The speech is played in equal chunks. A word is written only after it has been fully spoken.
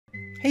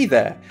Hey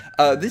there,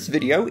 this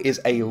video is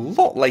a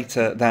lot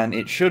later than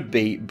it should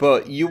be,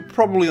 but you'll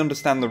probably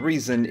understand the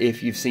reason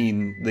if you've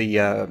seen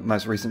the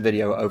most recent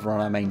video over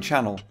on our main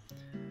channel.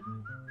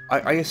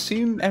 I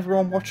assume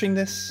everyone watching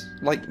this,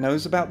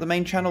 knows about the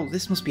main channel.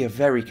 This must be a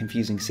very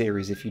confusing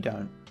series if you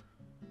don't.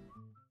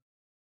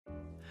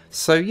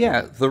 So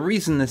yeah, the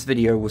reason this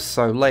video was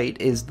so late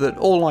is that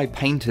all I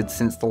painted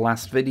since the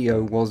last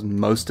video was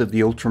most of the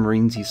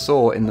ultramarines you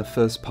saw in the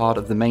first part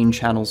of the main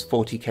channel's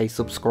 40k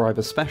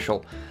subscriber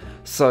special.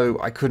 So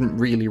I couldn't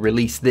really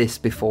release this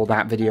before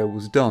that video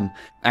was done,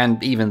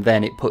 and even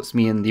then it puts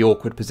me in the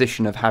awkward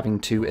position of having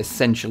to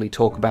essentially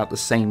talk about the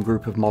same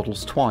group of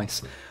models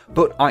twice.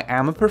 But I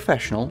am a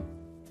professional,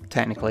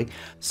 technically,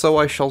 so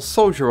I shall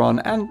soldier on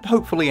and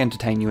hopefully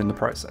entertain you in the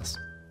process.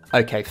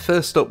 Okay,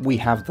 first up we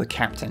have the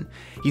Captain.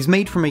 He's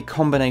made from a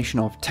combination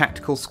of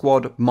Tactical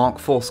Squad, Mark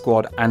IV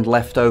Squad, and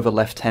leftover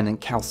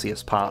Lieutenant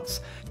Calcius parts.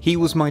 He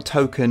was my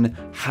token,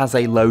 has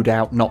a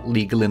loadout not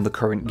legal in the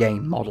current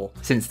game model,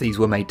 since these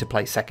were made to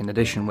play 2nd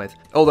edition with.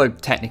 Although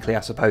technically I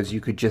suppose you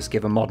could just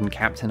give a modern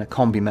Captain a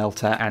combi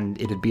melter and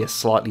it'd be a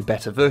slightly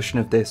better version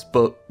of this,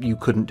 but you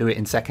couldn't do it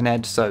in 2nd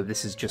ed, so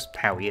this is just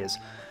how he is.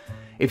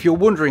 If you're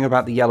wondering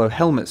about the yellow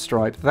helmet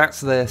stripe,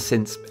 that's there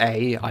since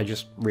A, I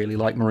just really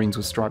like Marines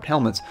with striped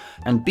helmets,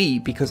 and B,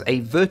 because a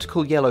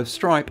vertical yellow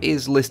stripe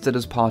is listed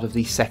as part of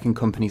the 2nd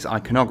Company's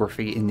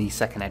iconography in the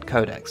 2nd Ed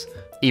Codex,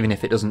 even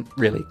if it doesn't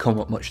really come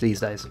up much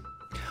these days.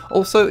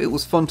 Also, it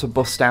was fun to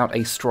bust out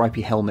a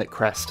stripy helmet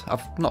crest.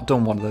 I've not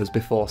done one of those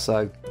before,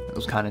 so it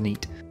was kinda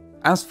neat.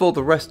 As for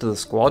the rest of the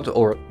squad,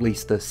 or at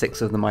least the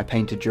 6 of them I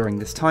painted during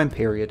this time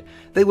period,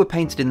 they were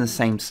painted in the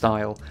same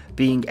style,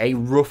 being a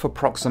rough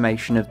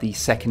approximation of the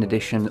 2nd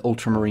edition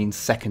Ultramarines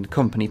 2nd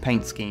Company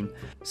paint scheme.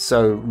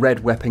 So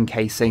red weapon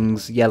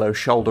casings, yellow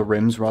shoulder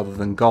rims rather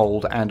than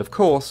gold, and of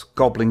course,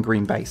 goblin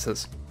green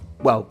bases.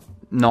 Well,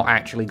 not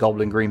actually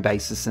goblin green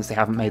bases since they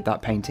haven't made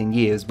that paint in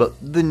years, but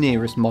the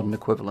nearest modern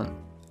equivalent.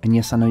 And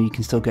yes, I know you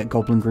can still get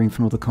goblin green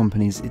from other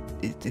companies,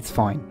 it's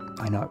fine,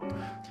 I know.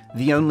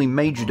 The only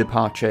major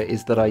departure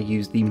is that I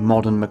used the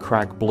modern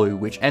Macragge blue,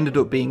 which ended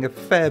up being a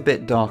fair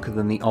bit darker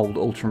than the old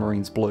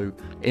Ultramarines blue.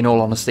 In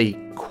all honesty,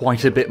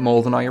 quite a bit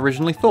more than I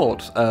originally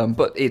thought,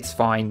 but it's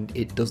fine,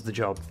 it does the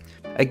job.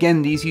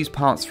 Again, these use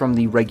parts from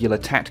the regular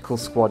Tactical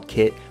Squad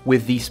kit,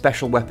 with the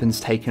special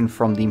weapons taken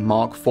from the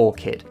Mark IV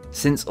kit,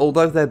 since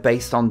although they're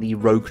based on the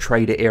Rogue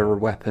Trader era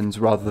weapons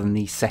rather than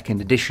the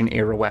 2nd edition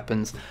era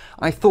weapons,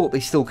 I thought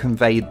they still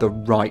conveyed the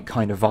right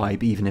kind of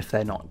vibe even if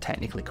they're not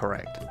technically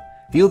correct.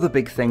 The other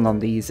big thing on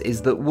these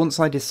is that once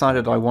I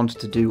decided I wanted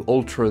to do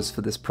ultras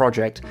for this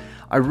project,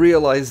 I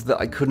realised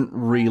that I couldn't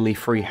really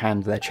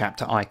freehand their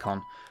chapter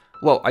icon.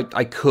 Well,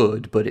 I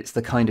could, but it's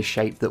the kind of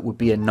shape that would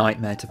be a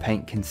nightmare to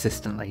paint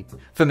consistently.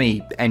 For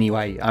me,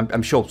 anyway.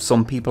 I'm sure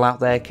some people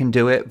out there can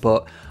do it,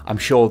 but I'm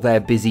sure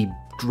they're busy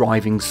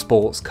driving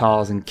sports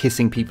cars and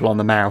kissing people on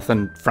the mouth,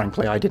 and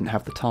frankly I didn't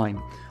have the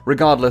time.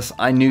 Regardless,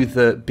 I knew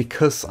that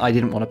because I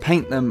didn't want to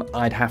paint them,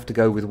 I'd have to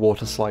go with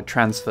water slide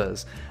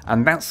transfers,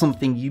 and that's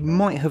something you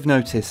might have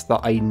noticed that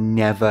I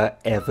never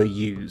ever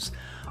use,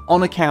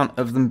 on account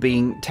of them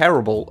being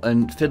terrible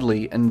and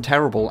fiddly and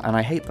terrible, and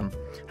I hate them.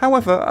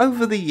 However,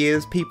 over the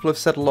years people have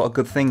said a lot of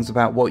good things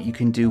about what you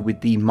can do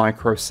with the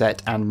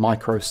microset and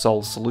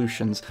microsol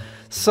solutions,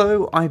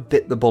 so I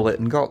bit the bullet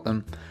and got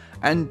them.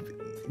 And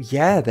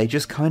yeah, they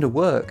just kind of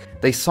work.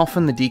 They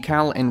soften the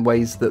decal in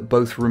ways that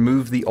both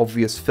remove the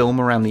obvious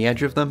film around the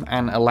edge of them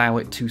and allow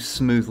it to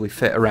smoothly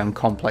fit around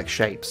complex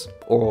shapes,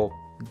 or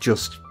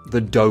just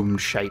the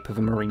domed shape of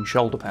a marine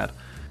shoulder pad.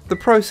 The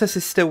process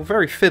is still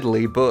very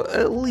fiddly, but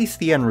at least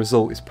the end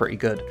result is pretty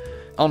good.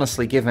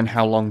 Honestly, given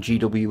how long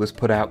GW has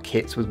put out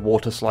kits with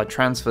water slide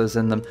transfers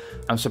in them,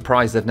 I'm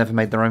surprised they've never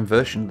made their own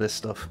version of this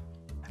stuff.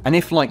 And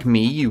if, like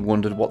me, you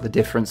wondered what the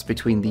difference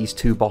between these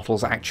two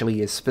bottles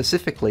actually is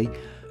specifically,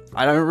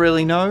 I don't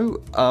really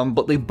know,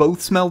 but they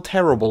both smell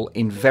terrible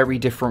in very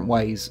different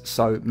ways,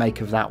 so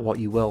make of that what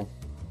you will.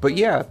 But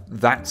yeah,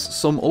 that's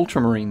some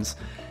Ultramarines.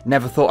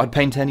 Never thought I'd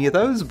paint any of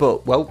those,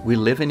 but well, we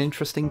live in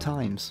interesting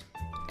times.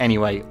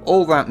 Anyway,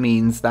 all that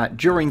means that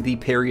during the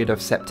period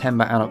of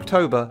September and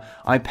October,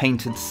 I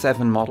painted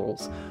 7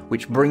 models,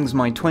 which brings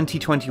my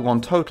 2021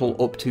 total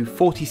up to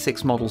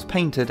 46 models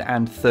painted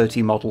and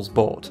 30 models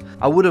bought.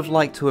 I would have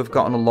liked to have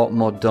gotten a lot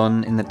more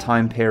done in the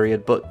time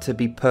period, but to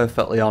be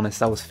perfectly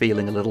honest, I was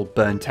feeling a little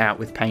burnt out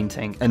with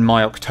painting, and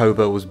my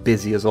October was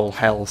busy as all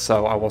hell,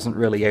 so I wasn't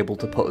really able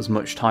to put as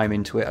much time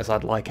into it as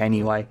I'd like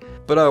anyway.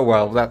 But oh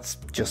well, that's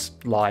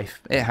just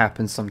life. It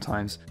happens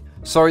sometimes.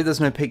 Sorry there's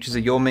no pictures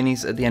of your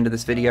minis at the end of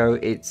this video,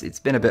 it's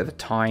been a bit of a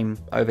time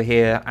over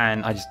here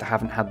and I just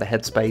haven't had the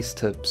headspace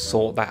to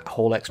sort that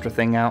whole extra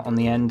thing out on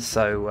the end,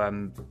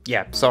 so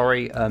yeah,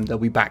 sorry, they'll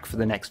be back for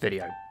the next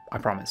video, I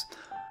promise.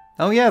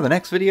 Oh yeah, the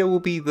next video will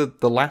be the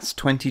last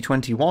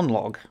 2021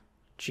 log.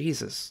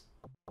 Jesus.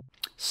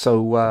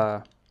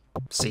 So,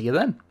 see you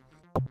then.